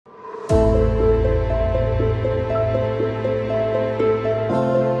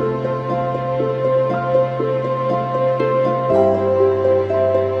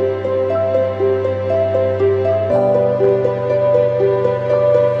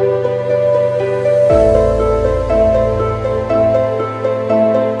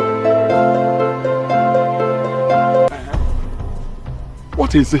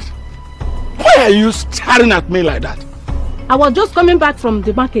What is it? Why are you staring at me like that? I was just coming back from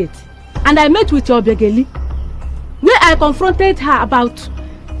the market and I met with your Begeli, where I confronted her about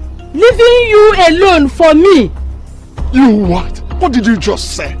leaving you alone for me. You what? What did you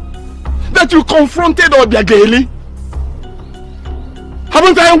just say? That you confronted Obiageli?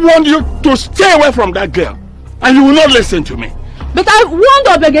 Haven't I warned you to stay away from that girl? And you will not listen to me. But I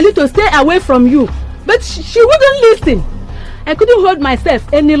warned Obiageli to stay away from you. But she wouldn't listen. I couldn't hold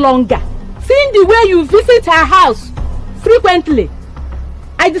myself any longer. Seeing the way you visit her house frequently,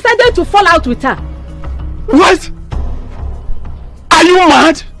 I decided to fall out with her. What? Are you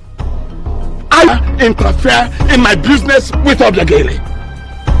mad? I interfere in my business with Obiageli.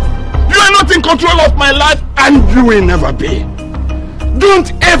 You are not in control of my life and you will never be.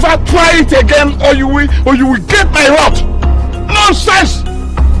 Don't ever try it again or you will get my wrath. Nonsense!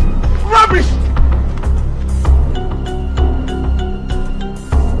 Rubbish!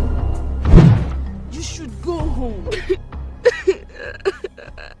 You should go home.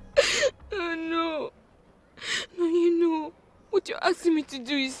 Oh no. No, you know, what you're asking me to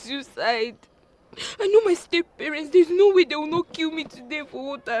do is suicide. I know my step-parents, there's no way they will not kill me today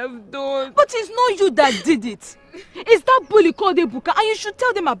for what I have done. But it's not you that did it. It's that bully called Ebuka and you should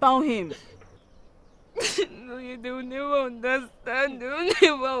tell them about him. No, they will never understand. They will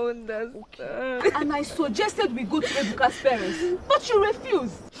never understand. Okay. And I suggested we go to Ebuka's parents, but you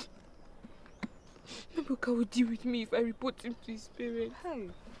refused. Ebuka will deal with me if I report him to his parents. Hey.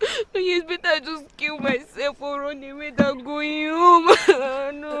 No, it's better I just kill myself or run away than going home.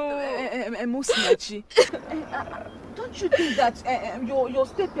 No. Musinachi, don't you think that your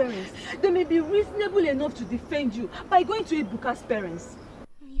step-parents, they may be reasonable enough to defend you by going to Ebuka's parents?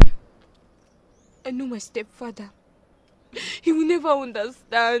 Yeah. I know my stepfather. He will never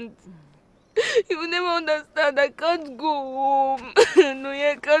understand. He will never understand. I can't go home. No,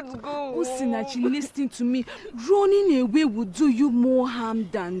 I can't go home. Musinachi, listen to me. Running away will do you more harm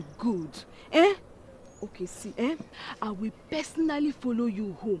than good. Eh? Okay, see, I will personally follow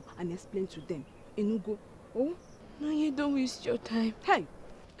you home and explain to them. Enugo. Oh? No, you don't waste your time. Hey.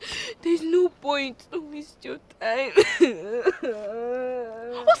 There's no point. Don't waste your time.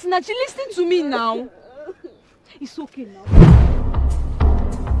 Musinachi, listen to me now. It's okay now.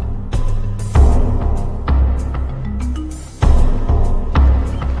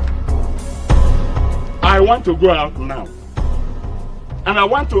 I want to go out now. And I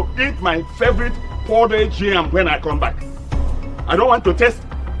want to eat my favorite porridge yam when I come back. I don't want to taste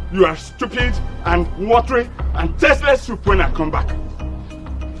your stupid and watery and tasteless soup when I come back.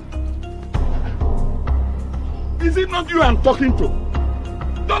 Is it not you I'm talking to?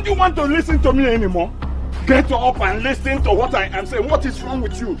 Don't you want to listen to me anymore? Get up and listen to what I am saying. What is wrong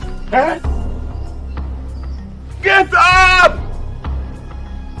with you? Eh? Get up!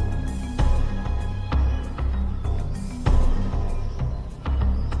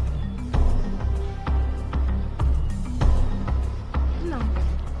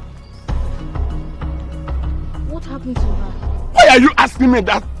 What happened to her? Why are you asking me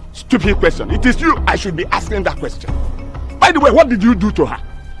that stupid question? It is you I should be asking that question. By the way, what did you do to her?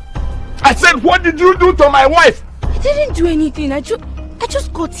 I said, what did you do to my wife? I didn't do anything. I just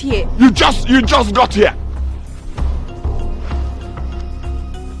got here. You just got here.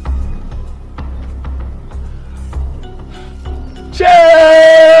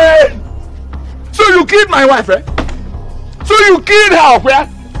 Shame! So you killed my wife, eh? So you killed her, where?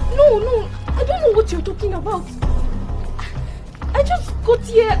 No, I don't know what you're talking about. I just got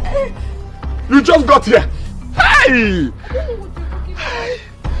here. You just got here? Hey! I don't know what you're talking about. I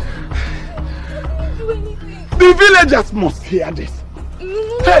didn't do anything. The villagers must hear this.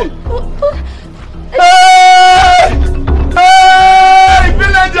 No. Hey! Hey! Hey!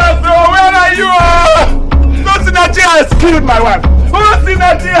 Villagers, where are you? Osinachi has killed my wife.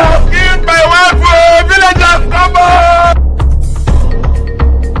 Osinachi has killed my wife. Oh, villagers, come on!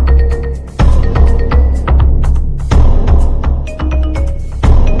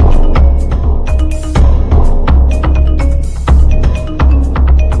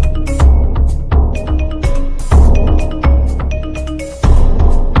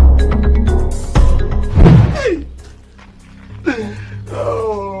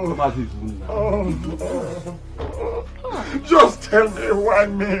 Just tell me why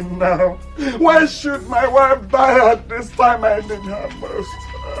me now? Why should my wife die at this time I need her most?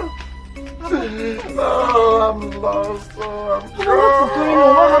 Oh, I'm lost. Oh, I'm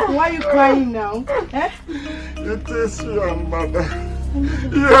gone. Why are you crying now? Eh? It is your mother.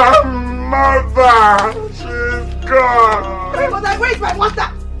 Your mother. She's gone. But where is my water?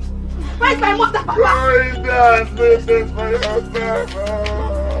 Where's my mother, Papa? Going down, this is my husband. Papa.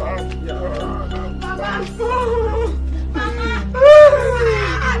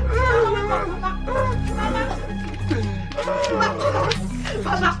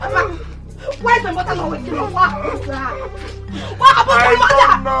 Where's my mother not waking up? What happened to her? What happened to my mother?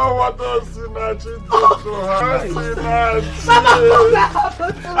 I don't know what Osinachi did to her. Osinachi. Mama, what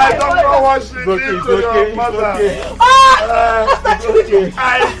happened to my I don't know what she did to your mother. Okay. I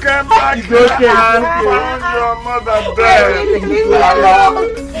came back here and found your mother dead. Leave me alone.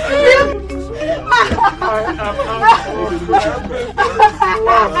 I am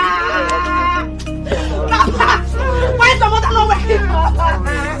Why is my mother not waking up?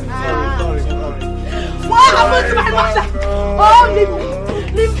 What happened to my mother? Oh, leave me.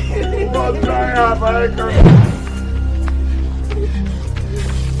 Leave me. What I have, I can...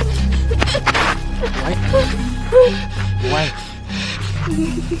 Why?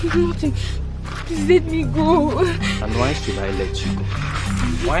 Nothing. Please let me go. And why should I let you go?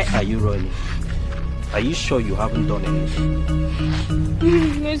 Why are you running? Are you sure you haven't done anything?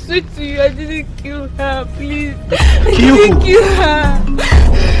 I swear to you, I didn't kill her. Please. Kill who? Kill her.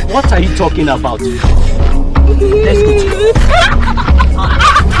 What are you talking about? Let's go to...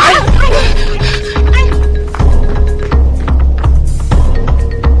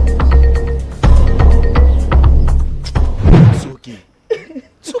 It's okay.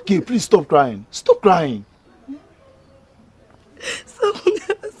 It's okay. Please stop crying. Stop crying. So I'll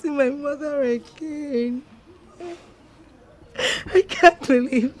never see my mother again. I can't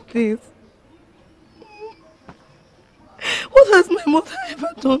believe this. What has my mother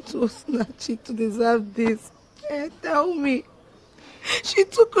ever done to Osinachi to deserve this? Tell me. She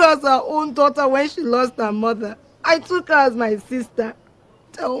took her as her own daughter when she lost her mother. I took her as my sister.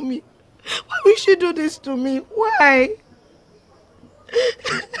 Tell me. Why will she do this to me? Why?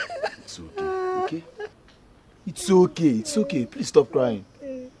 It's okay. Okay? It's okay. It's okay. Please stop crying.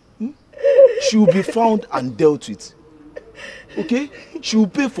 She will be found and dealt with. Okay? She will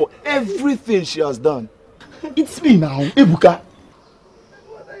pay for everything she has done. It's me now, Ebuka.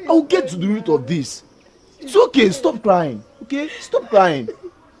 I will get to the root of this. It's okay. Stop crying. Okay? Stop crying.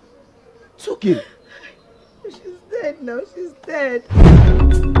 It's okay. She's dead now. She's dead.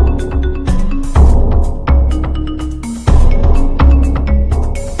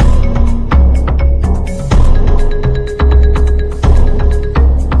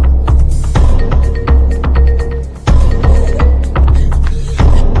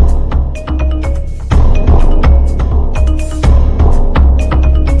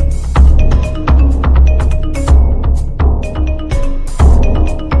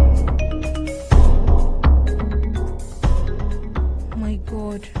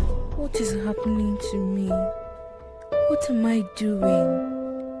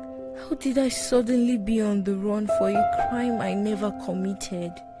 How did I suddenly be on the run for a crime I never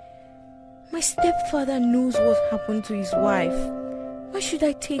committed? My stepfather knows what happened to his wife. Why should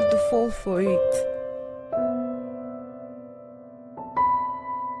I take the fall for it?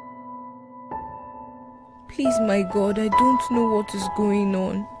 Please, my God, I don't know what is going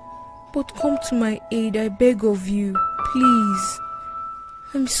on. But come to my aid, I beg of you. Please.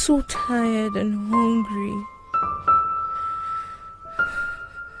 I'm so tired and hungry.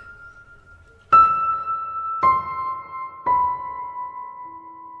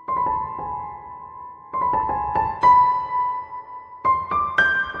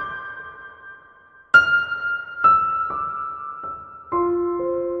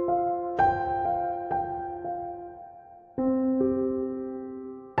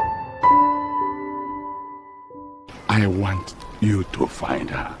 I want you to find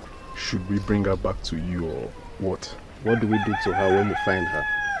her. Should we bring her back to you or what? What do we do to her when we find her?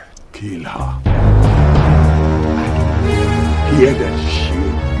 Kill her. Hear that she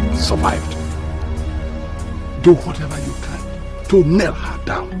survived. Do whatever you can to nail her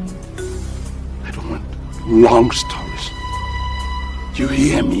down. I don't want long stories. You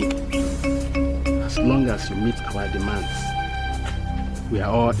hear me? As long as you meet our demands, we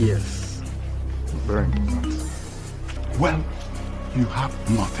are all ears. Very important. Well, you have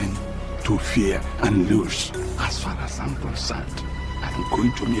nothing to fear and lose. As far as I'm concerned, I'm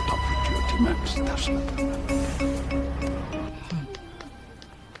going to meet up with your demands. That's all.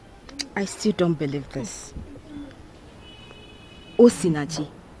 I still don't believe this. Osinachi,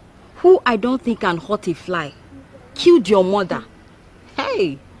 who I don't think can hurt a fly, killed your mother.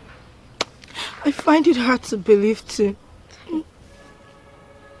 Hey! I find it hard to believe too.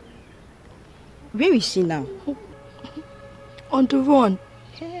 Where is she now? On the run.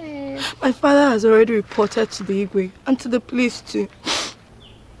 Hey. My father has already reported to the Igwe and to the police too.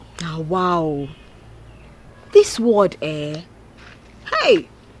 Ah, wow. This world, eh? Hey!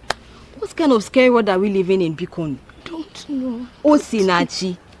 What kind of scary world are we living in, Bikon? Don't know.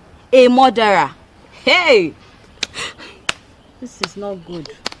 Osinachi, a murderer. Hey! This is not good.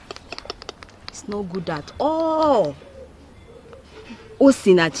 It's not good at all.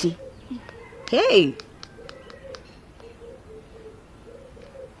 Osinachi. Hey!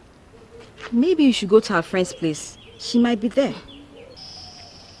 Maybe you should go to her friend's place. She might be there.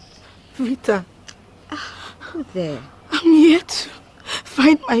 Rita. Go there. I'm here to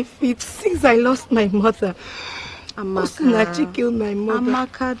find my feet since I lost my mother. Amaka. Killed my mother.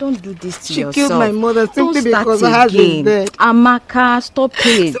 Amaka, don't do this to yourself. She killed my mother simply because her husband is dead. Amaka, stop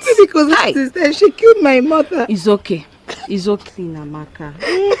it. Simply because her husband is dead. She killed my mother. It's okay. It's okay, Amaka.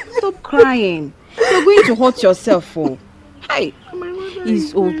 Stop crying. You're going to hurt yourself. Oh. Hey.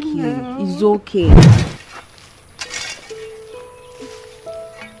 It's okay. It's okay.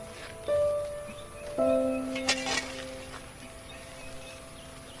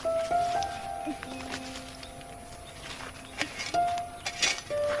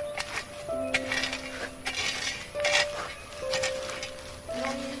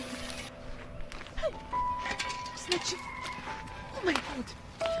 Oh my God.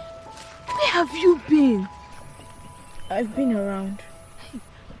 Where have you been? I've been around.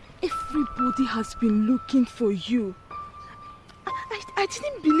 Everybody has been looking for you. I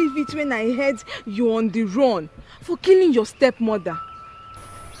didn't believe it when I heard you're on the run for killing your stepmother.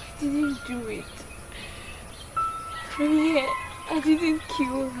 I didn't do it. Yeah, I didn't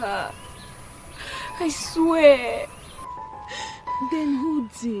kill her. I swear. Then who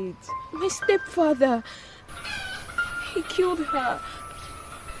did? My stepfather. He killed her.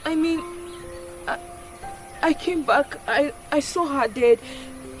 I mean, I came back. I saw her dead.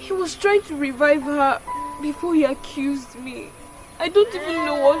 He was trying to revive her before he accused me. I don't even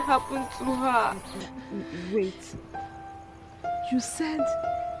know what happened to her. Wait. You said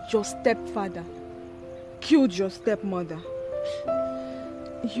your stepfather killed your stepmother.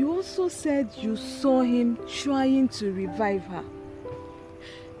 You also said you saw him trying to revive her.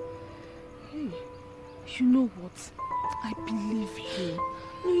 Hey, you know what? I believe you.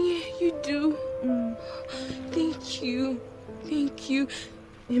 Oh yeah, you do. Thank you. Thank you.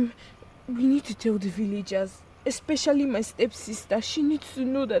 We need to tell the villagers, especially my stepsister. She needs to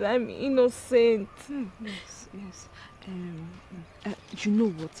know that I'm innocent. Yes. You know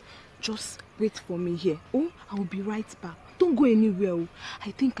what? Just wait for me here. Oh, I'll be right back. Don't go anywhere. Oh.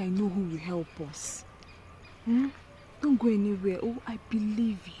 I think I know who will help us. Don't go anywhere. Oh, I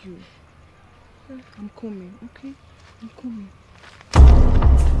believe you. I'm coming, okay? I'm coming.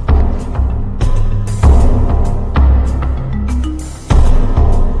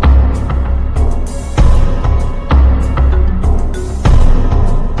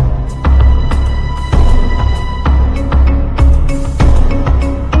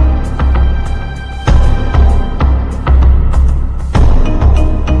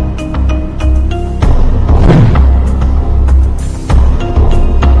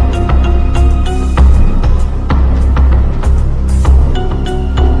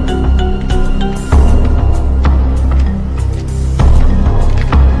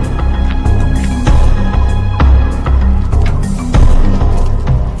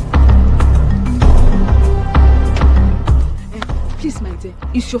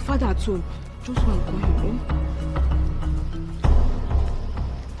 Is your father at home? Just want to call him.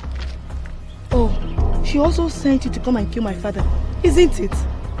 Oh, she also sent you to come and kill my father, isn't it?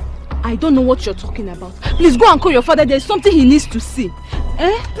 I don't know what you're talking about. Please go and call your father. There's something he needs to see.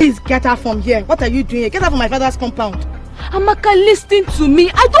 Please get her from here. What are you doing here? Get her from my father's compound. Amaka, listen to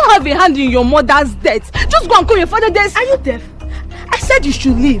me. I don't have a hand in your mother's death. Just go and call your father. Are you deaf? I said you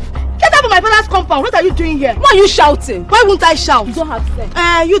should leave. Get out of my father's compound. What are you doing here? Why are you shouting? Why won't I shout? You don't have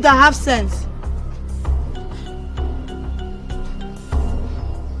sense. You that have sense.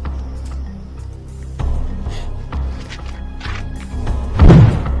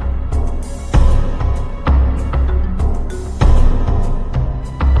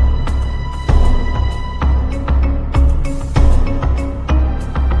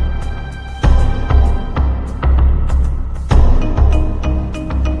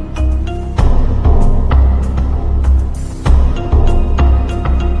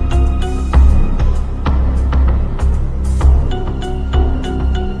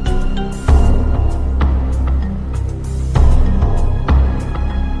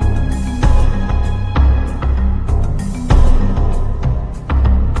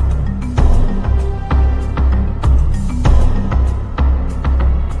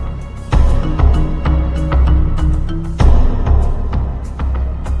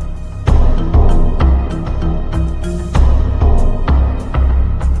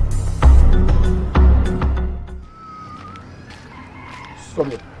 Come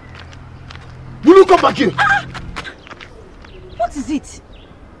here. Will you come back here? What is it?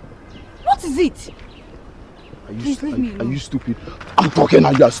 What is it? Please leave me alone. Are you stupid? I'm talking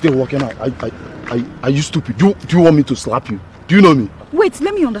and you are still walking out. Are you stupid? Do you want me to slap you? Do you know me? Wait,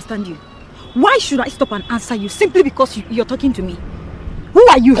 let me understand you. Why should I stop and answer you simply because you're talking to me? Who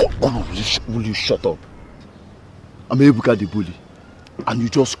are you? Oh, will you shut up? I'm Ebuka the bully. And you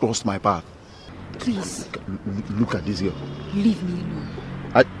just crossed my path. Please. Look at this girl. Leave me alone.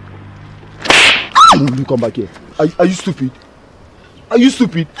 Will you come back here? Are you stupid? Are you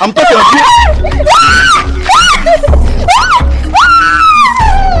stupid? I'm talking about you.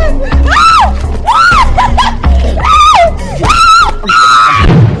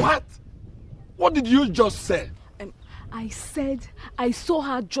 What? What did you just say? I said I saw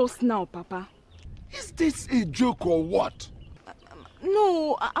her just now, Papa. Is this a joke or what?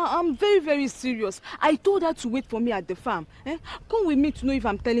 No, I'm very, very serious. I told her to wait for me at the farm. Come with me to know if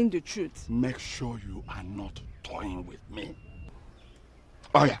I'm telling the truth. Make sure you are not toying with me.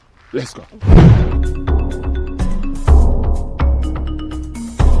 Oh yeah, let's go.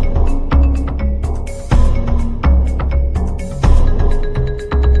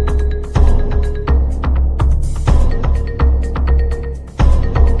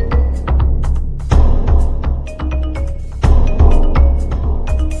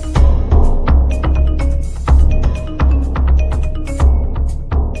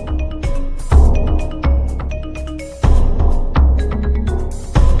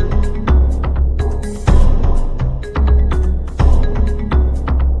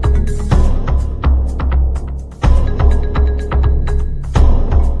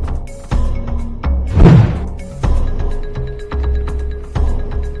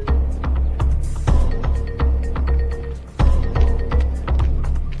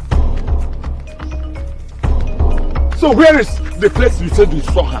 So where is the place you said you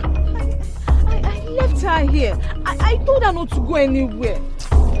saw her? I left her here. I told her not to go anywhere.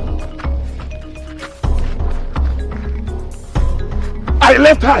 I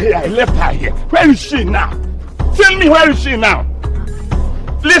left her here. Where is she now? Tell me, where is she now?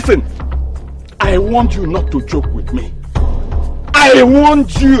 Listen, I want you not to joke with me. I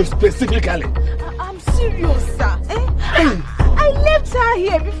want you specifically. I'm serious, sir. I left her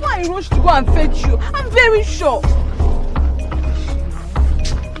here before I rushed to go and fetch you. I'm very sure.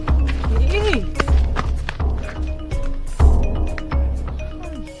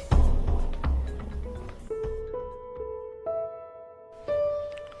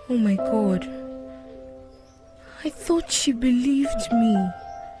 Oh my God. I thought she believed me.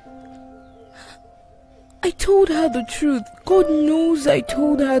 I told her the truth. God knows I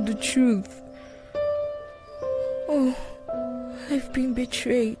told her the truth. Oh, I've been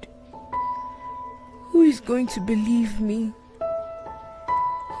betrayed. Who is going to believe me?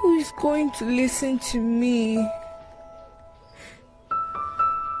 Who is going to listen to me?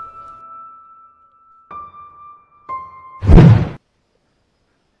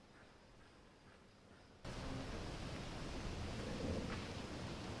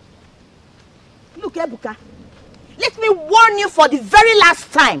 Look, Ebuka, let me warn you for the very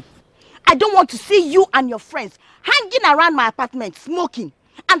last time. I don't want to see you and your friends hanging around my apartment, smoking,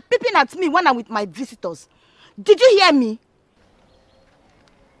 and peeping at me when I'm with my visitors. Did you hear me?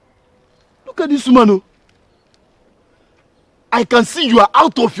 Look at this woman. I can see you are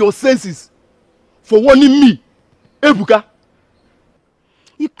out of your senses for warning me. Ebuka.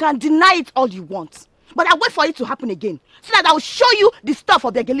 You can deny it all you want, but I'll wait for it to happen again so that I'll show you the stuff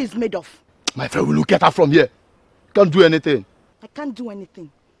Obiageli is made of. My friend, will you get her from here? Can't do anything. I can't do anything.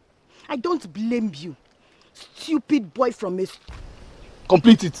 I don't blame you. Stupid boy from me.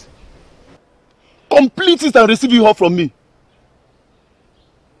 Complete it. Complete it and receive your help from me.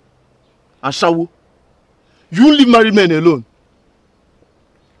 And Shawo, you leave married men alone.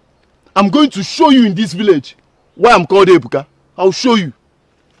 I'm going to show you in this village why I'm called Ebuka. I'll show you.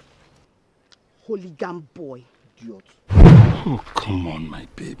 Hooligan boy. Idiot. Oh, come on, my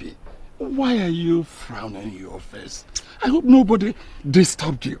baby. Why are you frowning your face? I hope nobody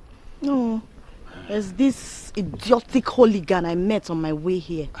disturbed you. No. There's this idiotic hooligan I met on my way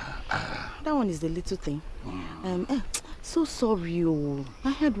here. That one is the little thing. So sorry, oh.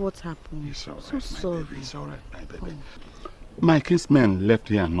 I heard what happened. It's all right, so sorry. Baby. It's all right, my baby. My kinsmen left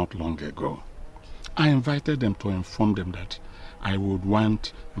here not long ago. I invited them to inform them that I would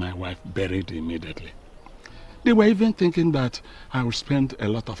want my wife buried immediately. They were even thinking that I would spend a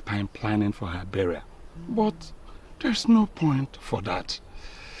lot of time planning for her burial. But there's no point for that.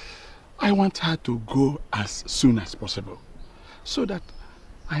 I want her to go as soon as possible, so that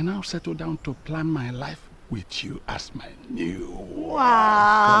I now settle down to plan my life with you as my new wife.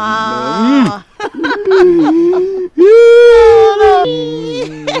 Wow.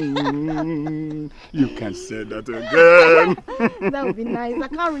 You can say that again. That would be nice. I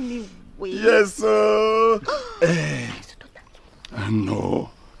can't really wait. Yes, sir. No.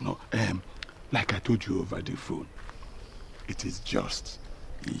 Like I told you over the phone, it is just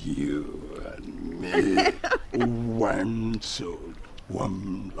you and me. One soul,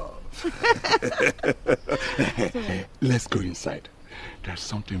 one love. Let's go inside. There's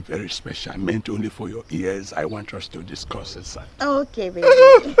something very special meant only for your ears. I want us to discuss inside. Okay, baby.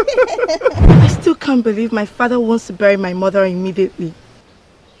 I still can't believe my father wants to bury my mother immediately.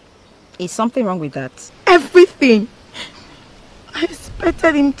 Is something wrong with that? Everything. I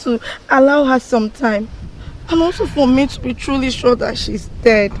expected him to allow her some time. And also for me to be truly sure that she's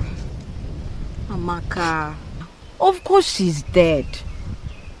dead. Amaka, of course she's dead.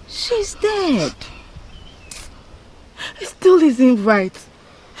 She's dead. It still isn't right.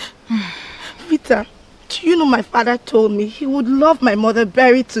 Vita, do you know my father told me he would love my mother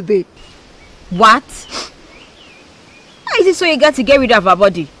buried today? What? Why is it so eager to get rid of her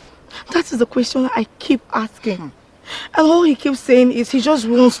body? That is the question I keep asking. And all he keeps saying is he just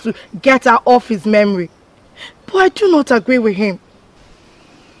wants to get her off his memory. But I do not agree with him.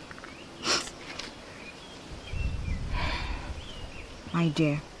 My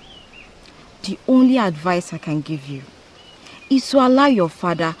dear, the only advice I can give you is to allow your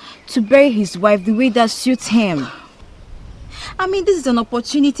father to bury his wife the way that suits him. I mean, this is an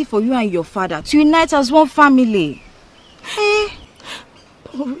opportunity for you and your father to unite as one family. Eh?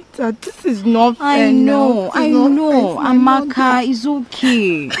 But Rita, this is not fair. I know. Amaka, it's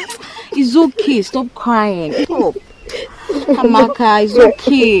okay. It's okay. Stop crying. Stop. Amaka, it's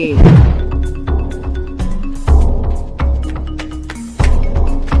okay.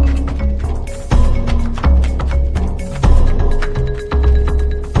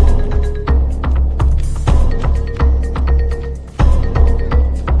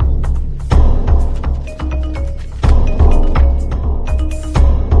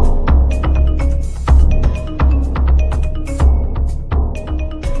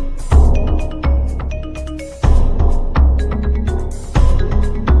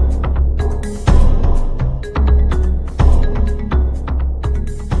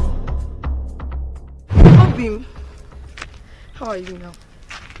 How are you now?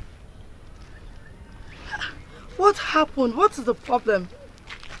 What happened? What is the problem?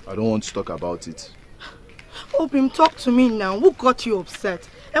 I don't want to talk about it. Obim, talk to me now. Who got you upset?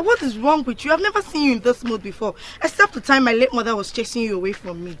 And what is wrong with you? I've never seen you in this mood before, except the time my late mother was chasing you away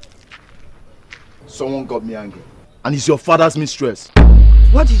from me. Someone got me angry. And it's your father's mistress.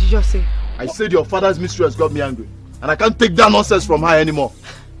 What did you just say? I said your father's mistress got me angry. And I can't take that nonsense from her anymore.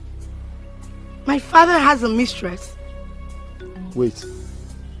 My father has a mistress. Wait.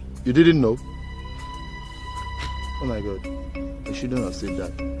 You didn't know? Oh my God. I shouldn't have said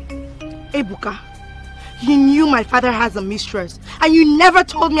that. Ebuka, you knew my father has a mistress. And you never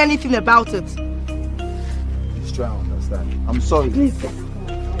told me anything about it. Please try and understand. I'm sorry. Please.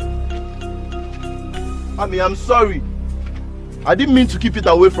 Ami, I'm sorry. I didn't mean to keep it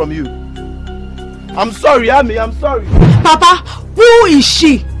away from you. I'm sorry, Ami, I'm sorry. Papa, who is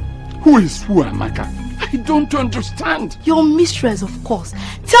she? Who is who, Amaka? I don't understand. Your mistress, of course.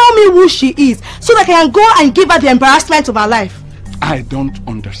 Tell me who she is, so that I can go and give her the embarrassment of her life. I don't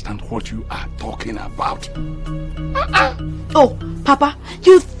understand what you are talking about. Oh, Papa,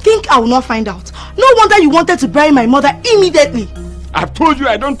 you think I will not find out? No wonder you wanted to bury my mother immediately. I've told you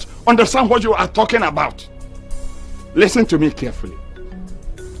I don't understand what you are talking about. Listen to me carefully.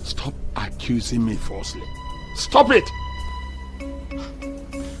 Stop accusing me falsely. Stop it!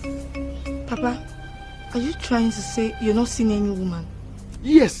 Papa, are you trying to say you're not seeing any woman?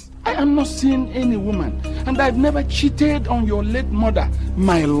 Yes, I am not seeing any woman. And I've never cheated on your late mother,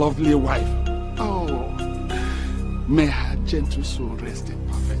 my lovely wife. Oh, may her gentle soul rest in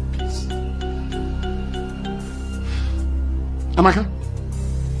perfect peace. Amaka,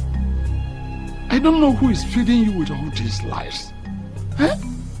 I don't know who is feeding you with all these lies. Huh?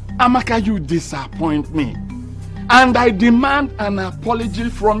 Amaka, you disappoint me. And I demand an apology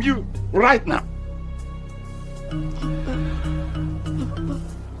from you right now.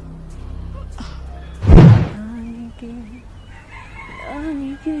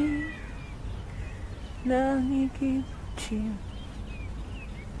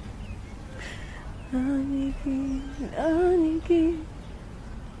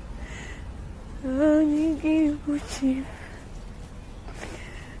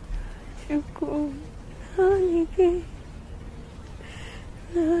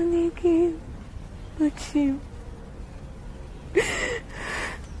 Uchim.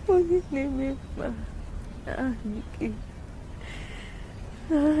 Only ma. Aniki.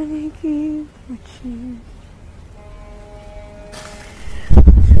 Aniki. Uchim.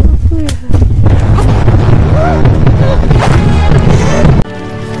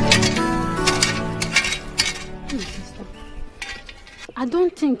 Sister, I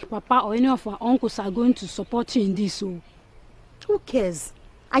don't think Papa or any of our uncles are going to support you in this. So, who cares?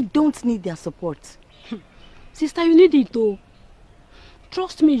 I don't need their support. Sister, you need it though.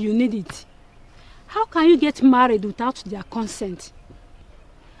 Trust me, you need it. How can you get married without their consent?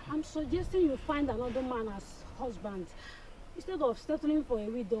 I'm suggesting you find another man as husband instead of settling for a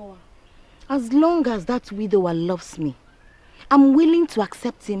widower. As long as that widower loves me, I'm willing to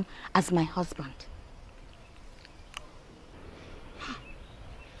accept him as my husband.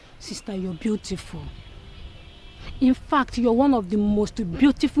 Sister, you're beautiful. In fact, you're one of the most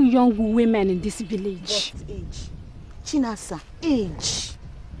beautiful young women in this village. What age? Chinasa, age.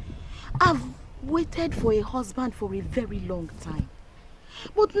 I've waited for a husband for a very long time.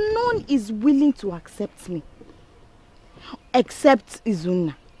 But none is willing to accept me. Except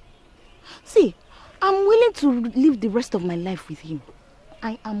Izuna. See, I'm willing to live the rest of my life with him.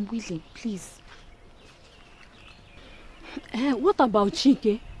 I am willing, please. What about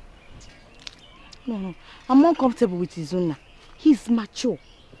Chike? No. I'm more comfortable with Izuna. He's mature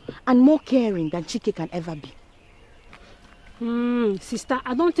and more caring than Chike can ever be. Sister,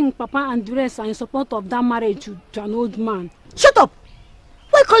 I don't think Papa and Dres are in support of that marriage to an old man. Shut up!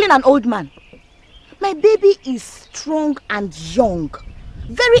 Why calling an old man? My baby is strong and young.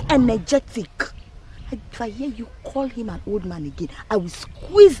 Very energetic. If I hear you call him an old man again, I will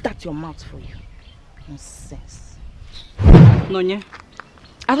squeeze that your mouth for you. Nonsense. Nonye,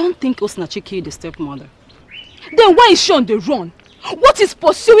 I don't think Osnachiki is the stepmother. Then why is she on the run? What is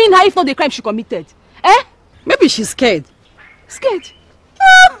pursuing her if not the crime she committed? Maybe she's scared. Scared?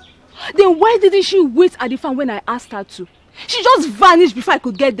 Then why didn't she wait at the farm when I asked her to? She just vanished before I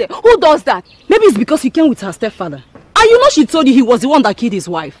could get there. Who does that? Maybe it's because you came with her stepfather. And you know she told you he was the one that killed his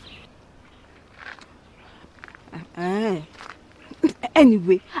wife.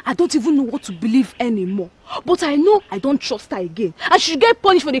 Anyway, I don't even know what to believe anymore. But I know I don't trust her again. And she should get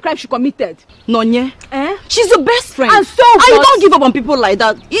punished for the crime she committed. Nonye, she's your best friend. And so and you don't give up on people like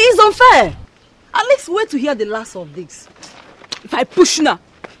that. It is unfair. At least wait to hear the last of this. If I push now,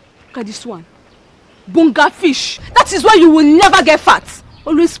 look at this one. Bunga fish. That is why you will never get fat.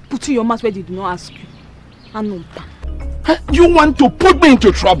 Always put in your mouth where they do not ask you. You want to put me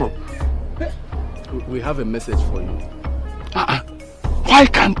into trouble? We have a message for you. Why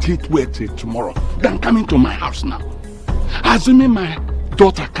can't it wait till tomorrow than coming to my house now? Assuming my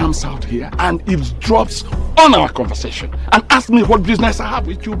daughter comes out here and eavesdrops on our conversation and asks me what business I have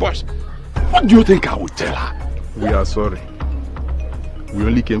with you boys, what do you think I would tell her? We are sorry. We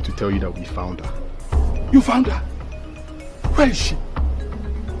only came to tell you that we found her. You found her? Where is she?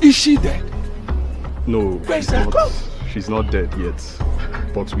 Is she dead? No, she's not dead yet.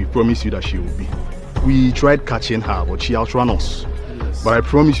 But we promise you that she will be. We tried catching her, but she outran us. Yes. But I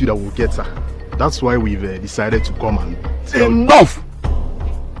promise you that we'll get her. That's why we've decided to come and tell you. Enough!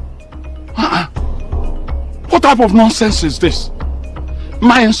 What type of nonsense is this?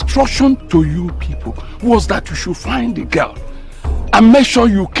 My instruction to you people was that you should find the girl and make sure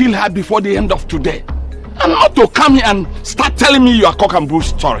you kill her before the end of today. And not to come here and start telling me your cock and bull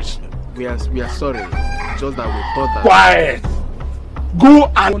stories. We are sorry. Just that we thought that... Quiet!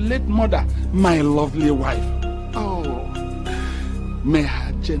 Go and let mother, my lovely wife. Oh, may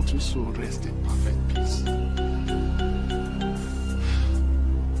her gentle soul rest in perfect peace.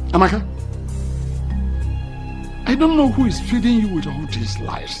 Amaka, I don't know who is feeding you with all these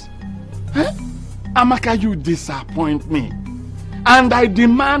lies. Amaka, you disappoint me. And I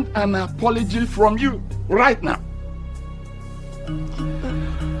demand an apology from you right now.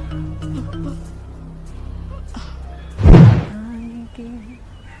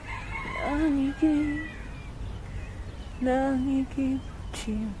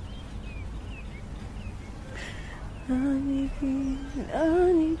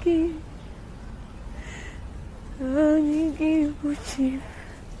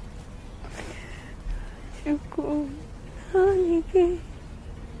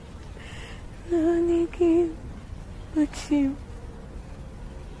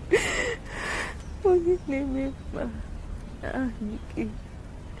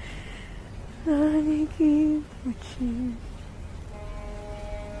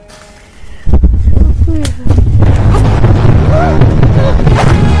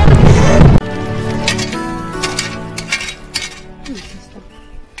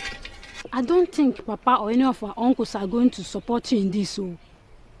 Papa or any of our uncles are going to support you in this. So.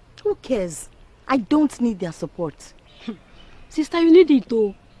 Who cares? I don't need their support. Sister, you need it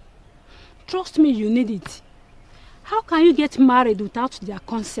though. Trust me, you need it. How can you get married without their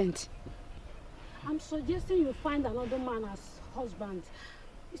consent? I'm suggesting you find another man as husband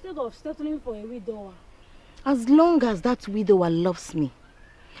instead of settling for a widower. As long as that widower loves me,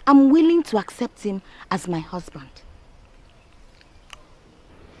 I'm willing to accept him as my husband.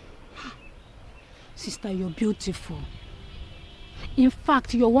 Sister, you're beautiful. In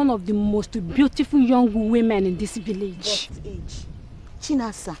fact, you're one of the most beautiful young women in this village. What age?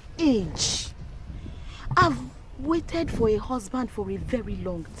 Chinasa, age. I've waited for a husband for a very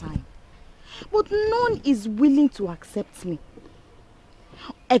long time. But none is willing to accept me.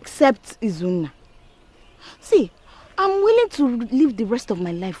 Except Izuna. See, I'm willing to live the rest of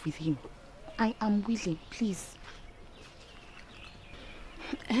my life with him. I am willing, please.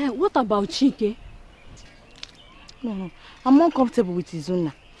 What about Chike? No. I'm more comfortable with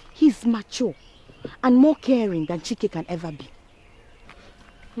Izuna. He's mature and more caring than Chike can ever be.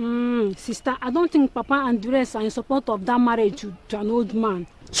 Sister, I don't think Papa and the rest are in support of that marriage to an old man.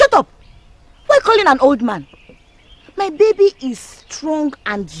 Shut up! Why calling an old man? My baby is strong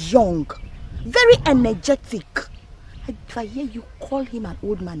and young. Very energetic. If I hear you call him an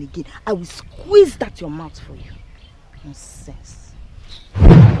old man again, I will squeeze that your mouth for you. Nonsense.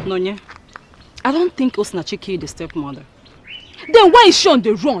 Nonye, I don't think Osinachi killed the stepmother. Then why is she on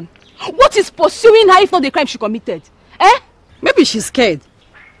the run? What is pursuing her if not the crime she committed? Maybe she's scared.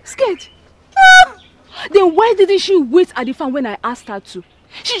 Scared? Then why didn't she wait at the farm when I asked her to?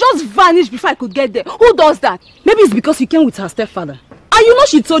 She just vanished before I could get there. Who does that? Maybe it's because he came with her stepfather. And you know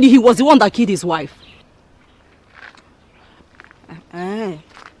she told you he was the one that killed his wife.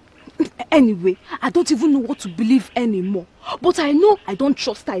 Anyway, I don't even know what to believe anymore. But I know I don't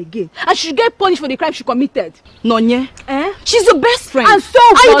trust her again. And she should get punished for the crime she committed. Nonye, she's your best friend. And so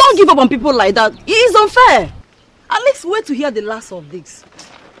and you don't give up on people like that. It is unfair. At least wait to hear the last of this.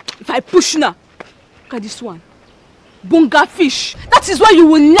 If I push now, look at this one. Bunga fish. That is why you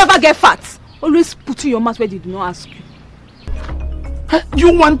will never get fat. Always put in your mouth where they do not ask you.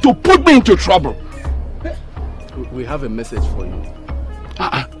 You want to put me into trouble? We have a message for you.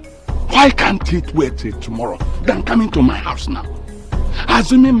 Why can't it wait till tomorrow than coming to my house now?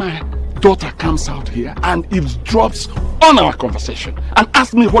 Assuming my daughter comes out here and eavesdrops on our conversation and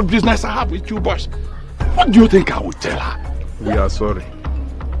asks me what business I have with you boys, what do you think I would tell her? We are sorry.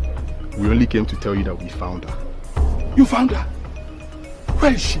 We only came to tell you that we found her. You found her?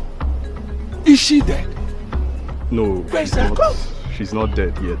 Where is she? Is she dead? No, she's not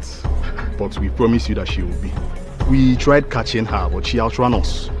dead yet. But we promise you that she will be. We tried catching her, but she outrun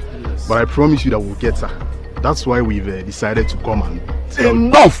us. Yes. But I promise you that we'll get her. That's why we've decided to come and tell you.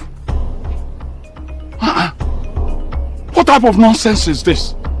 Enough! What type of nonsense is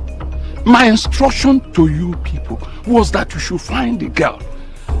this? My instruction to you people was that you should find the girl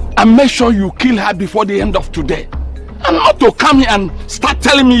and make sure you kill her before the end of today. And not to come here and start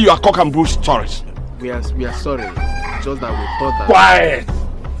telling me your cock and bull stories. We are sorry. Just that we thought that... Quiet!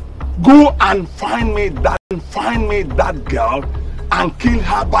 Go and find me that girl and kill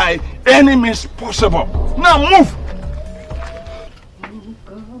her by any means possible. Now move!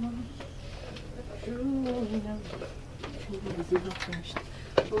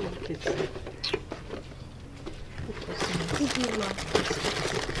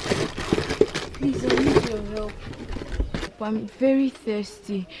 Please, I need your help. I'm very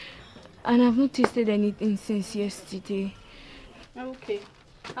thirsty and I've not tasted anything since yesterday. Okay.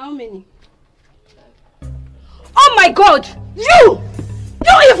 How many? Oh my God! You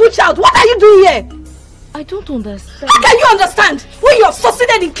evil child! What are you doing here? I don't understand. How can you understand when you have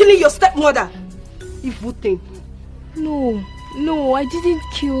succeeded in killing your stepmother? Evil thing. No, I didn't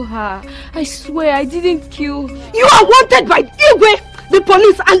kill her. I swear I didn't kill her. You are wanted by Igwe, the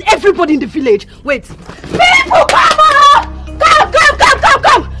police, and everybody in the village. Wait. People, come on!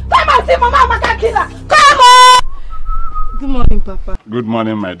 Come and see Mama Amaka killer. Come on! Good morning, Papa. Good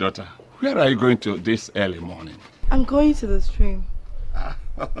morning, my daughter. Where are you going to this early morning? I'm going to the stream.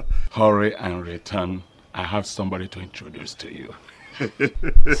 Hurry and return. I have somebody to introduce to you.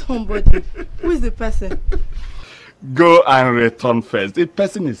 Somebody? Who is the person? Go and return first. The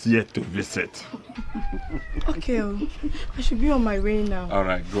person is yet to visit. Okay, I should be on my way now. All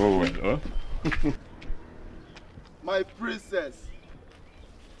right, go well. Oh? My princess,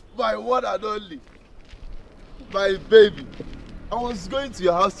 my one and only, my baby. I was going to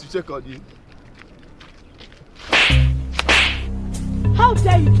your house to check on you. How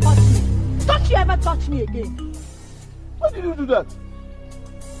dare you touch me? Don't you ever touch me again. Why did you do that?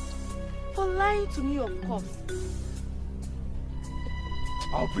 For lying to me, of course.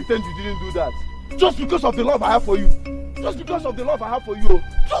 I'll pretend you didn't do that. Just because of the love I have for you. Just because of the love I have for you.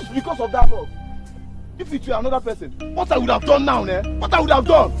 Just because of that love. If it were another person, what I would have done now, eh? What I would have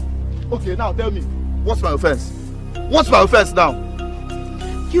done? Okay, now tell me, what's my offense? What's my offense now?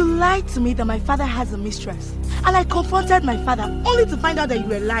 You lied to me that my father has a mistress. And I confronted my father only to find out that you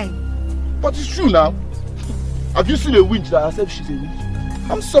were lying. But it's true now. Have you seen a winch that accepts she's a winch?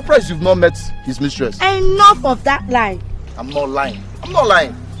 I'm surprised you've not met his mistress. Enough of that lie. I'm not lying. I'm not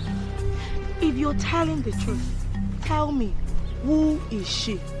lying. If you're telling the truth, tell me, who is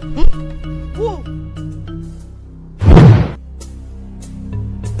she? Who?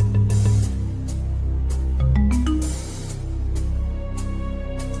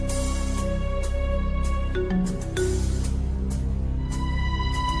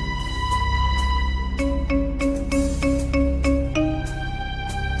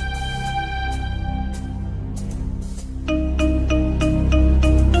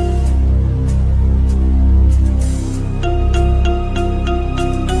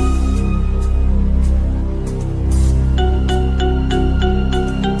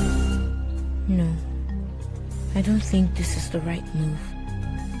 The right move.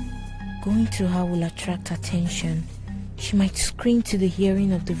 Going to her will attract attention. She might scream to the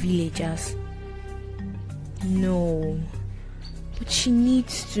hearing of the villagers. No, but she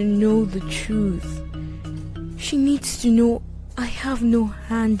needs to know the truth. She needs to know I have no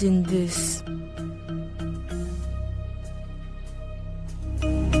hand in this.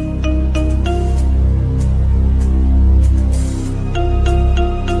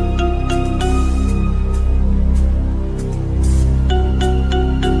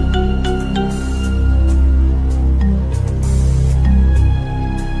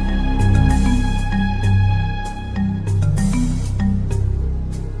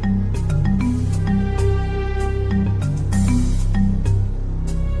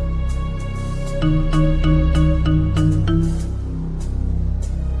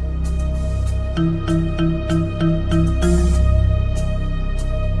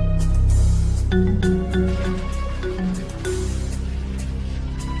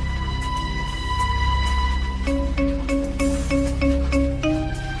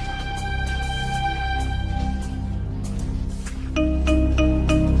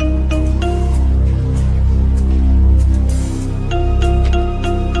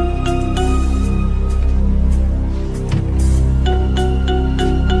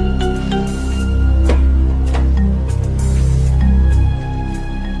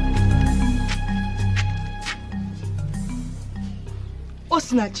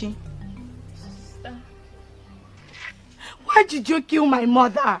 Osinachi, why did you kill my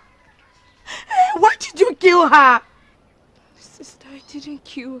mother? Why did you kill her? Sister, I didn't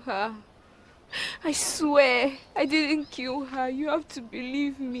kill her. I swear, I didn't kill her. You have to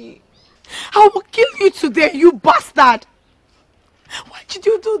believe me. I will kill you today, you bastard! Why did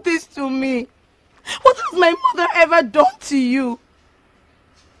you do this to me? What has my mother ever done to you?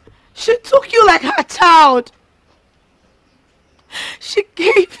 She took you like her child. She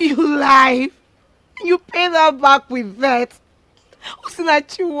gave you life. And you paid her back with that.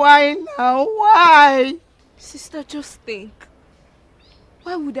 Osinachi, why now? Why? Sister, just think.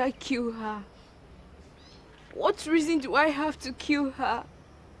 Why would I kill her? What reason do I have to kill her?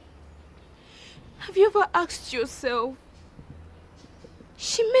 Have you ever asked yourself?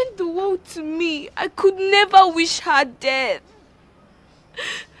 She meant the world to me. I could never wish her death.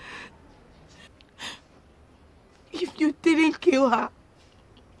 If you didn't kill her,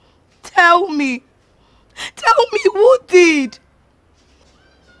 tell me. Tell me who did.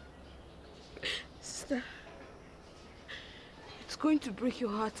 Sister, it's going to break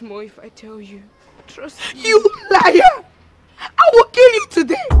your heart more if I tell you. Trust me. You liar! I will kill you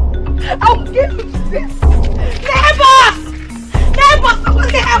today. I will kill you today. Neighbors! Neighbors,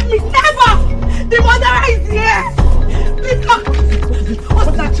 somebody help me! Neighbors! The murderer is here! Please come.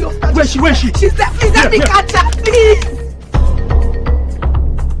 What's that? Where is she? Where is she? She's there. Please let me catch her, please!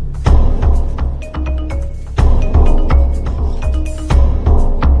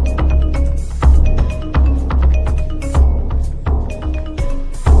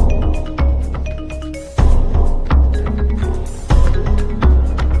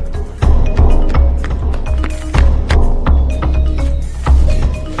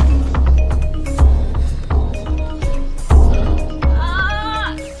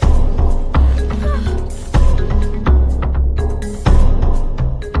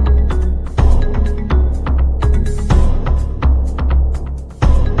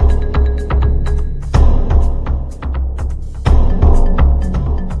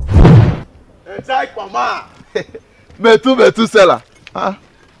 metu seller.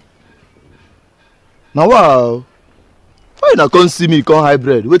 Now wow. Why you not come see me come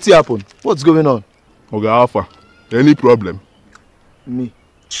hybrid? What's happen? What's going on? Oga Alpha, any problem? Me.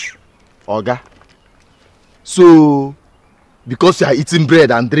 Oga. So, because you are eating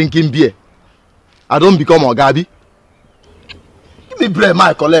bread and drinking beer, I don't become Ogabi? Give me bread,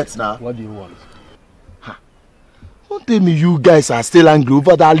 my collect now. What do you want? Don't tell me you guys are still angry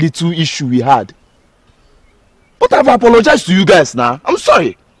over that little issue we had. But I've apologized to you guys now. I'm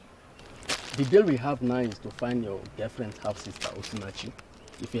sorry. The deal we have now is to find your girlfriend's half-sister, Osinachi.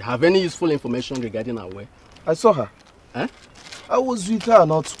 If you have any useful information regarding her way. I saw her. Eh? I was with her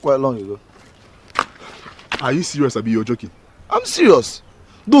not quite long ago. Are you serious, Abi? You're joking? I'm serious.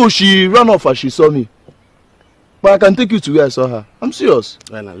 Though she ran off as she saw me. But I can take you to where I saw her. I'm serious.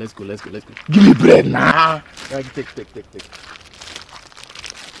 Right now, let's go. Give me bread now. Right, take.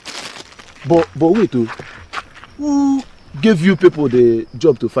 But wait, who gave you people the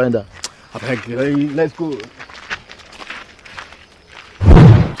job to find her? Let's go.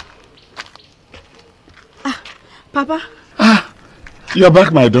 Papa? You're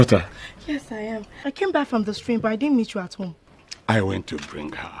back, my daughter. Yes, I am. I came back from the stream, but I didn't meet you at home. I went to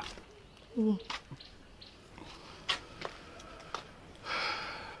bring her. Oh.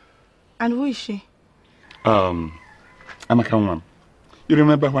 And who is she? Amaka woman. You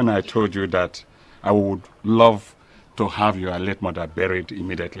remember when I told you that I would love to have your late mother buried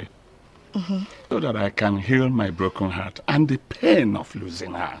immediately? So that I can heal my broken heart and the pain of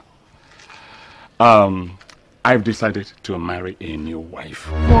losing her. I've decided to marry a new wife.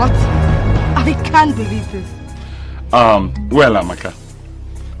 What? I can't believe this. Well, Amaka,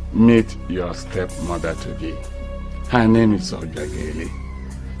 meet your stepmother to be. Her name is Ojageli.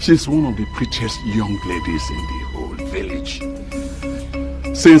 She's one of the prettiest young ladies in the whole village.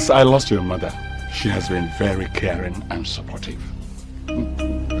 Since I lost your mother, she has been very caring and supportive.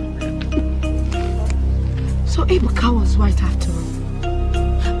 So Ebuka was right after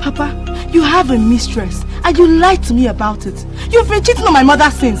all. Papa, you have a mistress and you lied to me about it. You've been cheating on my mother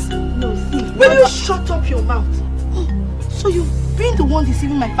since. No, see. Will you shut up your mouth? Oh, so you've been the one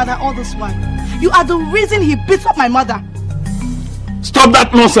deceiving my father all this while. You are the reason he beats up my mother. Stop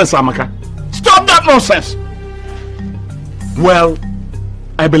that nonsense, Amaka. Stop that nonsense. Well,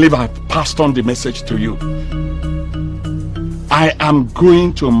 I believe I've passed on the message to you. I am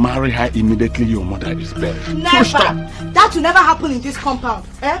going to marry her immediately your mother is buried. Never! That will never happen in this compound.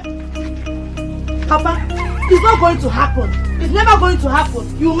 Eh? Papa, it's not going to happen. It's never going to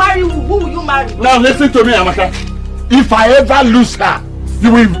happen. You marry who will you marry? Now listen to me, Amaka. If I ever lose her,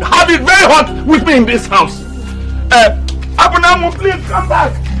 you will have it very hot with me in this house. Abunamu, please come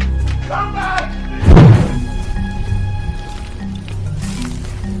back. Come back.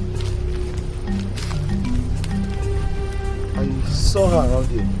 I saw her around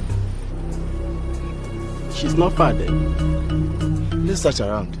here. She's not far there. Let's search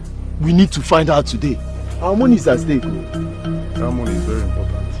around. We need to find her today. Our money is at stake. Our money is very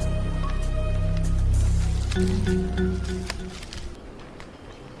important.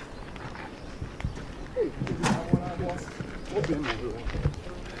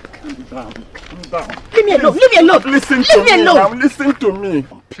 Calm down. Leave me alone. Leave me alone. Listen to me alone. Now listen to me.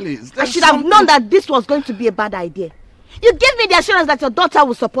 Please. I should have known that this was going to be a bad idea. You gave me the assurance that your daughter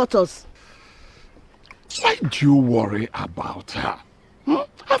will support us. Why do you worry about her?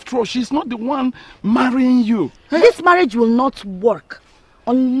 After all, she's not the one marrying you. This marriage will not work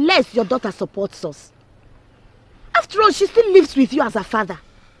unless your daughter supports us. After all, she still lives with you as a father.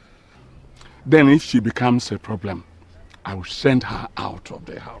 Then if she becomes a problem, I will send her out of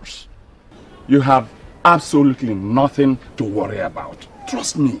the house. You have absolutely nothing to worry about.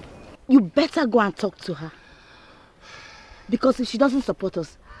 Trust me. You better go and talk to her. Because if she doesn't support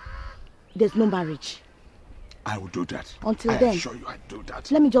us, there's no marriage. I will do that. Until then, I assure you I do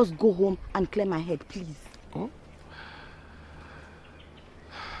that. Let me just go home and clear my head, please. Oh?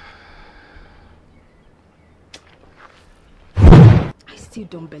 I still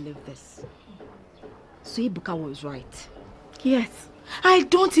don't believe this. So Ibuka was right. Yes. I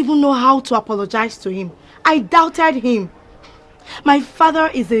don't even know how to apologize to him. I doubted him. My father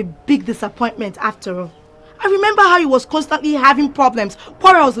is a big disappointment after all. I remember how he was constantly having problems,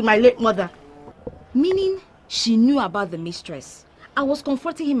 quarrels with my late mother. Meaning she knew about the mistress. I was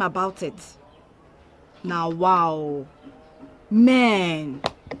comforting him about it. Now, wow. Man.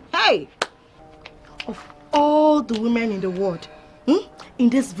 Hey! Of all the women in the world, in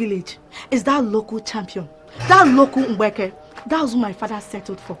this village, is that local champion, that local Mbeke. That was who my father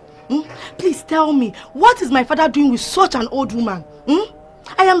settled for. Please tell me, what is my father doing with such an old woman?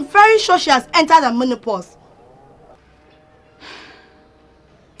 I am very sure she has entered the menopause.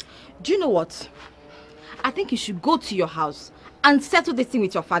 Do you know what? I think you should go to your house and settle this thing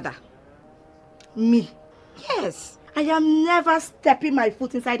with your father. Me? Yes. I am never stepping my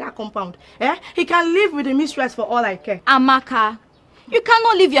foot inside that compound. He can live with the mistress for all I care. Amaka, you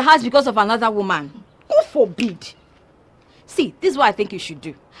cannot leave your house because of another woman. God forbid. See, this is what I think you should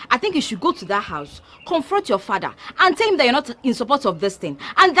do. I think you should go to that house, confront your father, and tell him that you're not in support of this thing.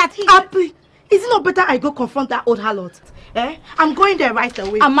 And that he... Happy. Is it not better I go confront that old harlot? I'm going there right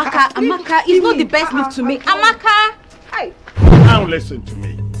away. Amaka, it's not the best move to make. Amaka! Hi. Now listen to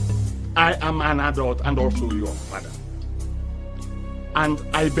me. I am an adult and also your father. And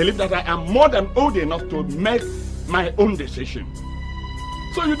I believe that I am more than old enough to make my own decision.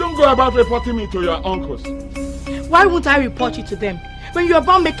 So you don't go about reporting me to your uncles. Why won't I report you to them when you're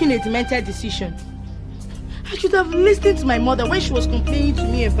about making a demented decision? I should have listened to my mother when she was complaining to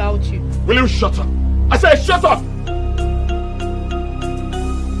me about you. Will you shut up? I said shut up!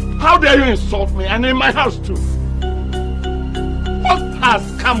 How dare you insult me and in my house too? What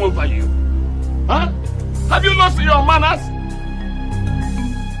has come over you? Huh? Have you lost your manners?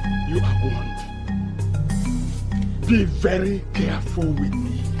 You are warned. Be very careful with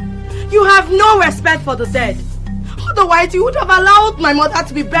me. You have no respect for the dead. Otherwise, you would have allowed my mother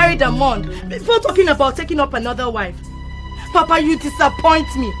to be buried and mourned before talking about taking up another wife. Papa, you disappoint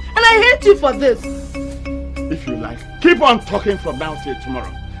me, and I hate you for this. If you like, keep on talking from now till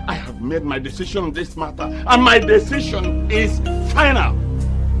tomorrow. I have made my decision on this matter, and my decision is final.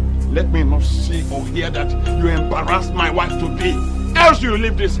 Let me not see or hear that you embarrass my wife to be, else you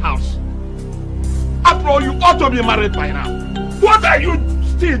leave this house. After all, you ought to be married by now. What are you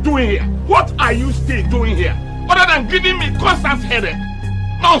still doing here? What are you still doing here? Other than giving me constant headache.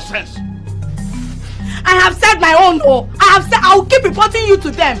 Nonsense. I have said my own. I have said I will keep reporting you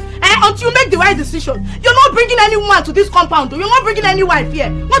to them until you make the right decision. You're not bringing any woman to this compound. You're not bringing any wife here.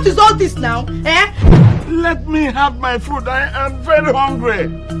 What is all this now? Let me have my food. I am very hungry.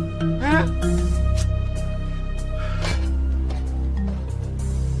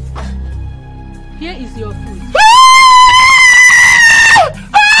 Here is your food.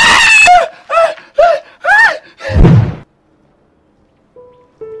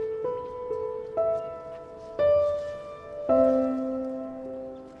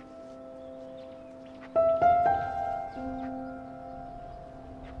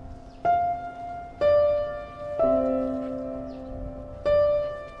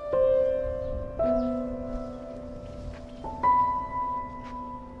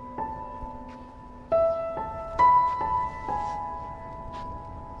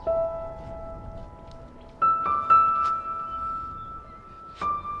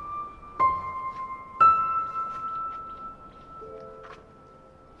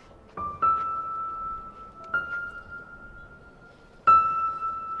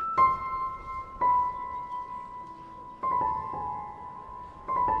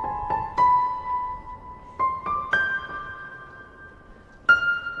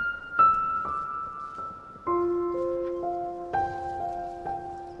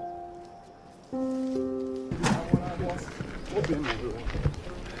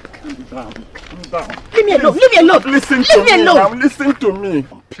 Leave me alone. Leave me alone. Listen to me now. Listen to me.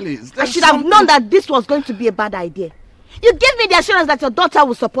 Please. I should have known that this was going to be a bad idea. You gave me the assurance that your daughter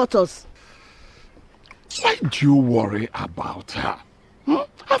will support us. Why do you worry about her?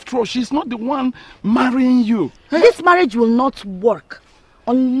 After all, she's not the one marrying you. This marriage will not work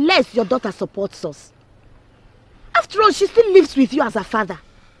unless your daughter supports us. After all, she still lives with you as a father.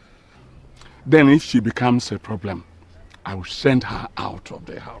 Then if she becomes a problem, I will send her out of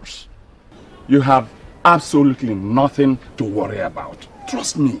the house. You have absolutely nothing to worry about.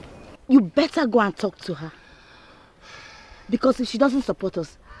 Trust me. You better go and talk to her. Because if she doesn't support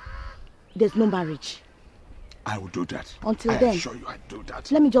us, there's no marriage. I will do that. Until then, I assure you I do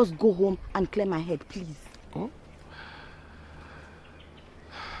that. Let me just go home and clear my head, please. Oh?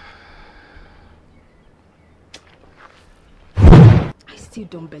 I still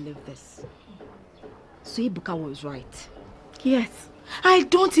don't believe this. So Ibuka was right. Yes. I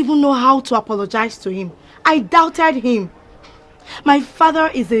don't even know how to apologize to him. I doubted him. My father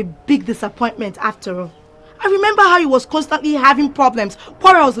is a big disappointment after all. I remember how he was constantly having problems,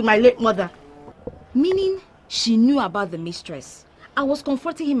 quarrels with my late mother. Meaning she knew about the mistress. I was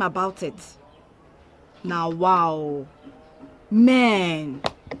comforting him about it. Now, wow. Man.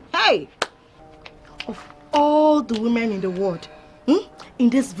 Hey! Of all the women in the world, in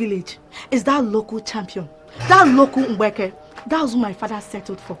this village, is that local champion, that local Mbeke. That's who my father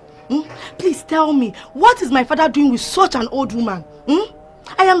settled for. Please tell me, what is my father doing with such an old woman?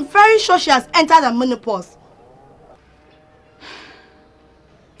 I am very sure she has entered the menopause.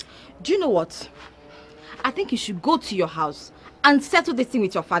 Do you know what? I think you should go to your house and settle this thing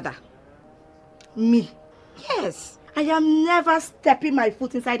with your father. Me? Yes. I am never stepping my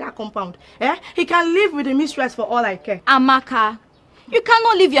foot inside that compound. He can live with the mistress for all I care. Amaka, you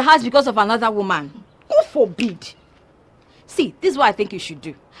cannot leave your house because of another woman. God forbid. See, this is what I think you should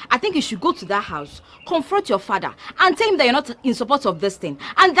do. I think you should go to that house, confront your father, and tell him that you're not in support of this thing.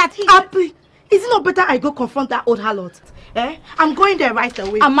 And that he... Happy. Is it not better I go confront that old harlot? I'm going there right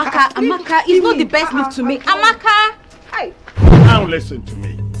away. Amaka, it's not the best move to make. Amaka! Hi. Now listen to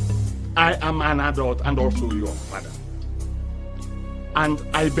me. I am an adult and also your father. And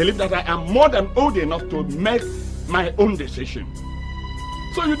I believe that I am more than old enough to make my own decision.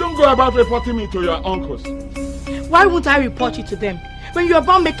 So you don't go about reporting me to your uncles. Why won't I report you to them? When you're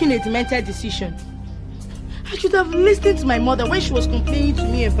about making a demented decision. I should have listened to my mother when she was complaining to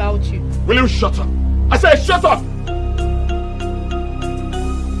me about you. Will you shut up? I said shut up!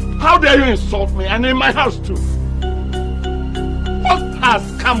 How dare you insult me and in my house too? What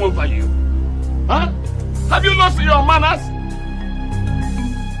has come over you? Huh? Have you lost your manners?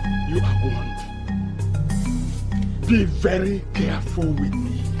 You are warned. Be very careful with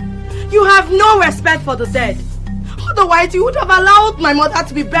me. You have no respect for the dead. Otherwise, you would have allowed my mother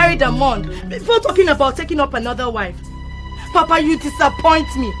to be buried and mourned before talking about taking up another wife. Papa, you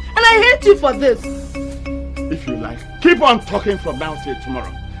disappoint me, and I hate you for this. If you like, keep on talking from now till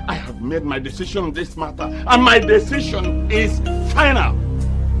tomorrow. I have made my decision on this matter, and my decision is final.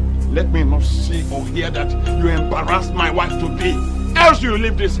 Let me not see or hear that you embarrass my wife to be, else you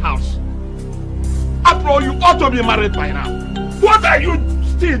leave this house. After all, you ought to be married by now. What are you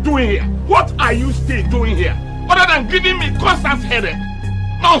still doing here? What are you still doing here? Other than giving me constant headache.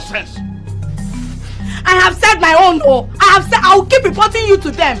 Nonsense. I have said my own, I have said I will keep reporting you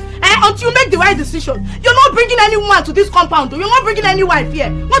to them until you make the right decision. You're not bringing any woman to this compound. You're not bringing any wife here.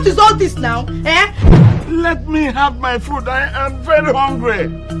 What is all this now? Let me have my food. I am very hungry.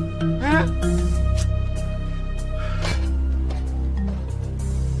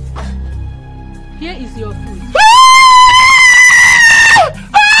 Here is your food.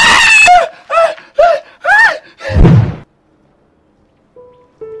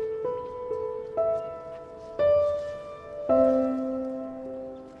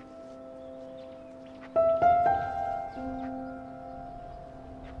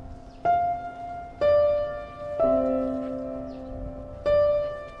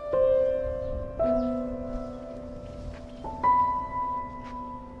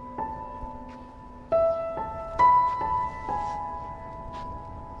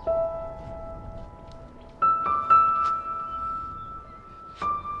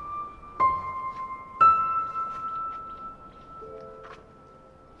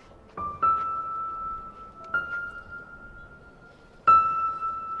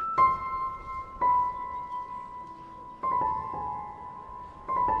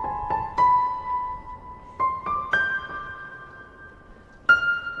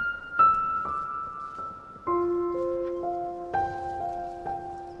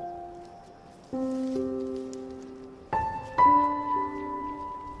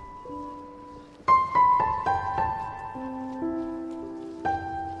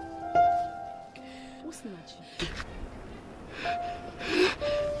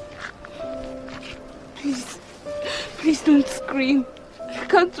 Please don't scream. I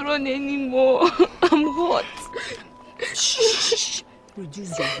can't run anymore. I'm hot. Shh.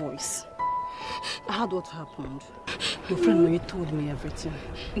 Reduce your voice. I heard what happened. Your friend Maid told me everything.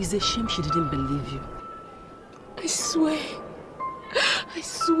 It's a shame she didn't believe you. I swear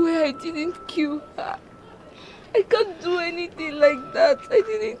I didn't kill her. I can't do anything like that. I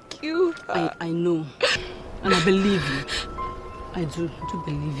didn't kill her. I know. And I believe you. I do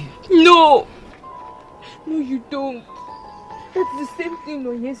believe you. No, you don't. That's the same thing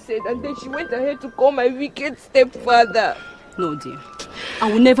Noye said, and then she went ahead to call my wicked stepfather. No, dear.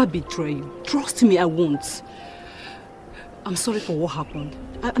 I will never betray you. Trust me, I won't. I'm sorry for what happened.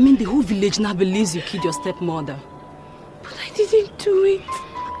 I mean, the whole village now believes you killed your stepmother. But I didn't do it.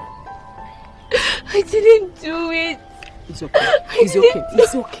 I didn't do it. It's okay.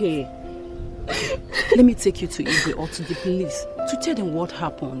 It's okay. Let me take you to Igwe or to the police to tell them what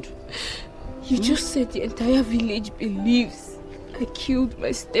happened. You just said the entire village believes I killed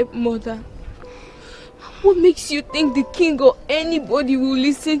my stepmother. What makes you think the king or anybody will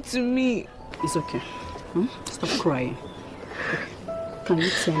listen to me? It's okay. Stop crying.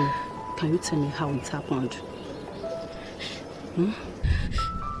 Okay. Can you tell me how it happened?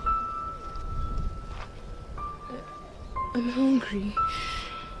 I'm hungry.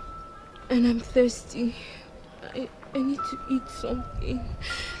 And I'm thirsty. I need to eat something.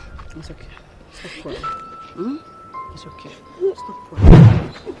 It's okay. Stop crying. It's okay. Stop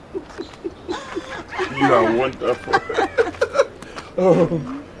crying. You are wonderful.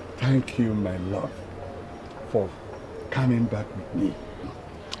 Oh, thank you, my love, for coming back with me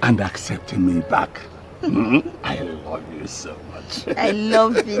and accepting me back. I love you so much. I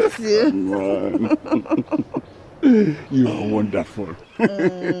love you too. You are wonderful.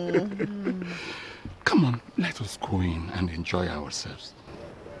 Come on, let us go in and enjoy ourselves.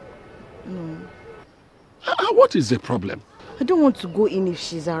 What is the problem? I don't want to go in if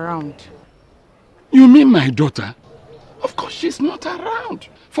she's around. You mean my daughter? Of course she's not around.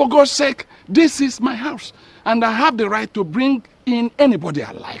 For God's sake, this is my house. And I have the right to bring in anybody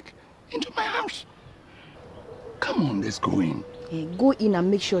I like into my house. Come on, let's go in. Hey, go in and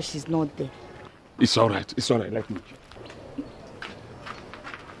make sure she's not there. It's all right, let me.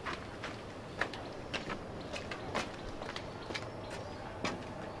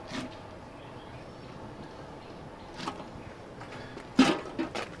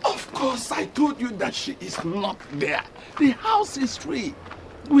 Of course, I told you that she is not there. The house is free.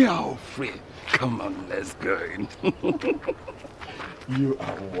 We are all free. Come on, let's go in. You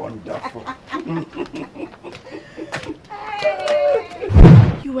are wonderful.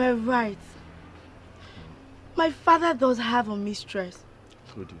 You were right. My father does have a mistress.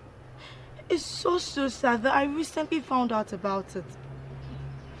 So do. It's so sad that I recently found out about it.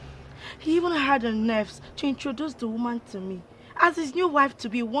 He even had the nerves to introduce the woman to me as his new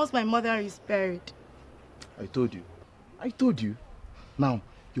wife-to-be once my mother is buried. I told you. Now,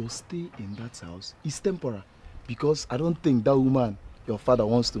 your stay in that house is temporary because I don't think that woman your father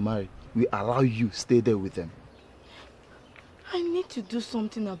wants to marry will allow you stay there with them. I need to do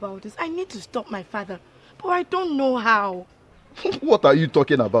something about this. I need to stop my father, but I don't know how. What are you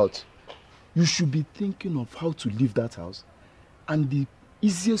talking about? You should be thinking of how to leave that house. And the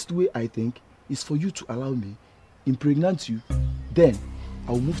easiest way, I think, is for you to allow me impregnate you. Then,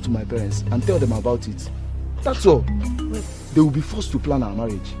 I'll move to my parents and tell them about it. That's all. They will be forced to plan our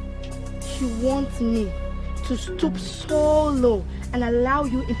marriage. You want me to stoop so low and allow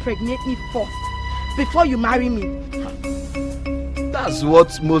you impregnate me first before you marry me? That's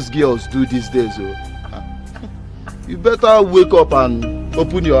what most girls do these days, oh. You better wake up and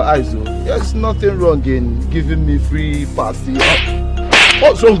open your eyes, oh. There's nothing wrong in giving me free party.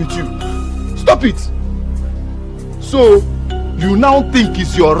 What's wrong with you? Stop it! So, you now think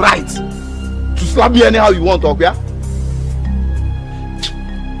it's your right to slap me anyhow you want, okay?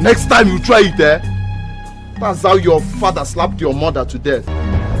 Next time you try it, that's how your father slapped your mother to death.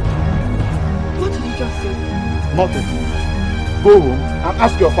 What did you just say? Nothing. Go home and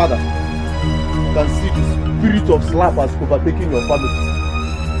ask your father. You can see the spirit of slap has overtaken your family.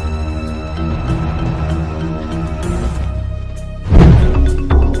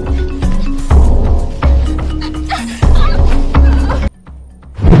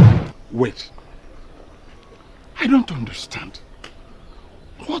 Wait. I don't understand.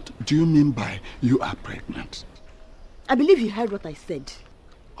 What do you mean by you are pregnant? I believe you heard what I said.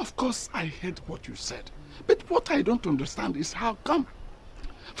 Of course I heard what you said. But what I don't understand is how come?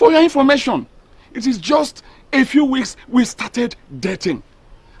 For your information, it is just a few weeks we started dating.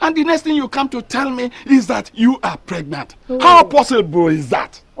 And the next thing you come to tell me is that you are pregnant. Oh. How possible is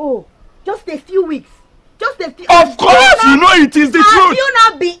that? Oh, just a few weeks. Just a few. Of course, you know it is the truth. Have you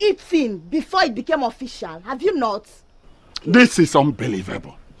not been eating before it became official? Have you not? This is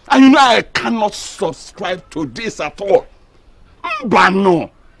unbelievable. And you know I cannot subscribe to this at all. But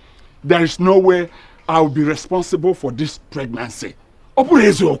no, there is no way I will be responsible for this pregnancy. Huh?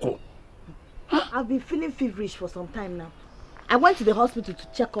 I've been feeling feverish for some time now. I went to the hospital to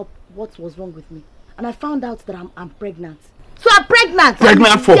check up what was wrong with me. And I found out that I'm pregnant. So I'm pregnant!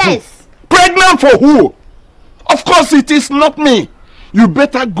 Pregnant for yes. Who? Pregnant for who? Of course it is not me. You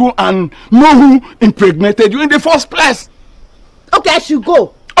better go and know who impregnated you in the first place. Okay, I should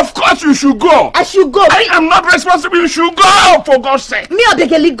go. Of course you should go. I should go. I am not responsible. You should go, for God's sake. Me or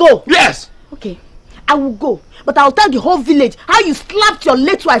Begeli go? Yes. Okay, I will go. But I will tell the whole village how you slapped your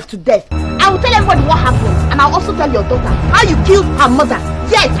late wife to death. I will tell everybody what happened. And I'll also tell your daughter how you killed her mother.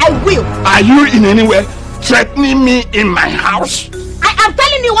 Yes, I will. Are you in any way threatening me in my house? I am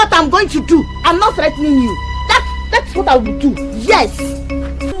telling you what I'm going to do. I'm not threatening you. That's what I will do. Yes.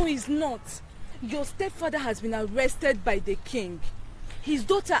 No, he's not. Your stepfather has been arrested by the king. His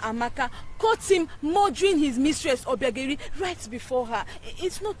daughter Amaka caught him murdering his mistress Obiageri right before her.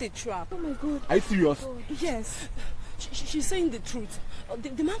 It's not a trap. Oh my God. Are you serious? Yes. She's saying the truth.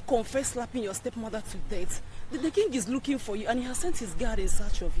 The man confessed slapping your stepmother to death. The king is looking for you and he has sent his guard in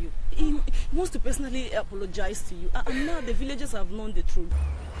search of you. He wants to personally apologize to you. And now the villagers have known the truth.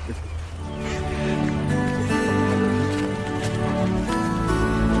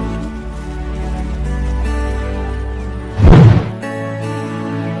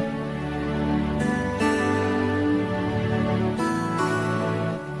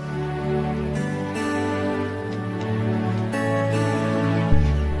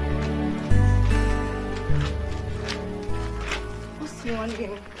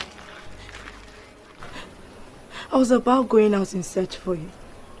 I was about going out in search for you.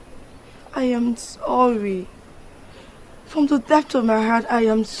 I am sorry. From the depth of my heart, I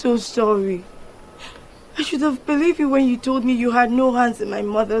am so sorry. I should have believed you when you told me you had no hands in my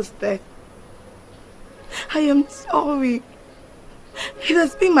mother's death. I am sorry. It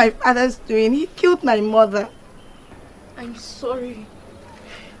has been my father's doing. He killed my mother. I'm sorry.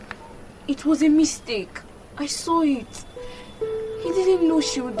 It was a mistake. I saw it. He didn't know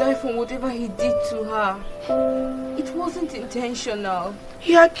she would die from whatever he did to her. It wasn't intentional.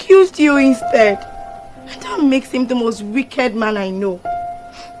 He accused you instead. And that makes him the most wicked man I know.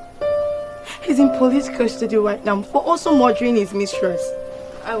 He's in police custody right now for also murdering his mistress.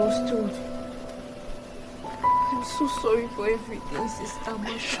 I was told. I'm so sorry for everything, Sister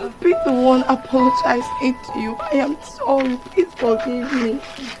Martha. I should be the one apologizing to you. I am sorry. Please forgive me.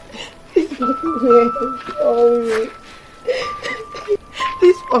 Please forgive me. I'm sorry.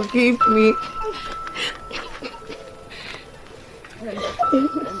 Please forgive me.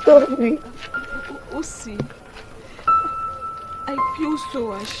 I'm sorry. Osi, I feel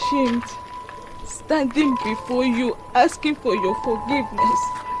so ashamed standing before you asking for your forgiveness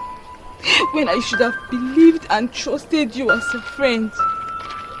when I should have believed and trusted you as a friend.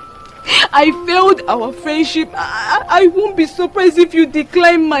 I failed our friendship. I won't be surprised if you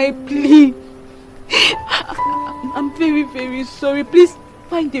decline my plea. I'm very, very sorry. Please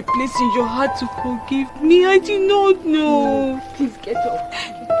find a place in your heart to forgive me. I do not know. Please get up.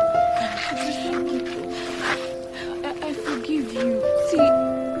 I forgive you.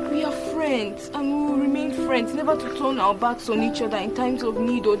 See, we are friends and we will remain friends, never to turn our backs on each other in times of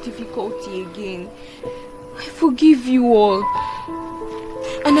need or difficulty again. I forgive you all.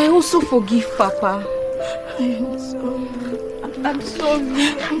 And I also forgive Papa. I am sorry. I'm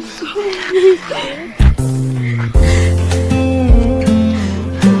sorry. I'm sorry.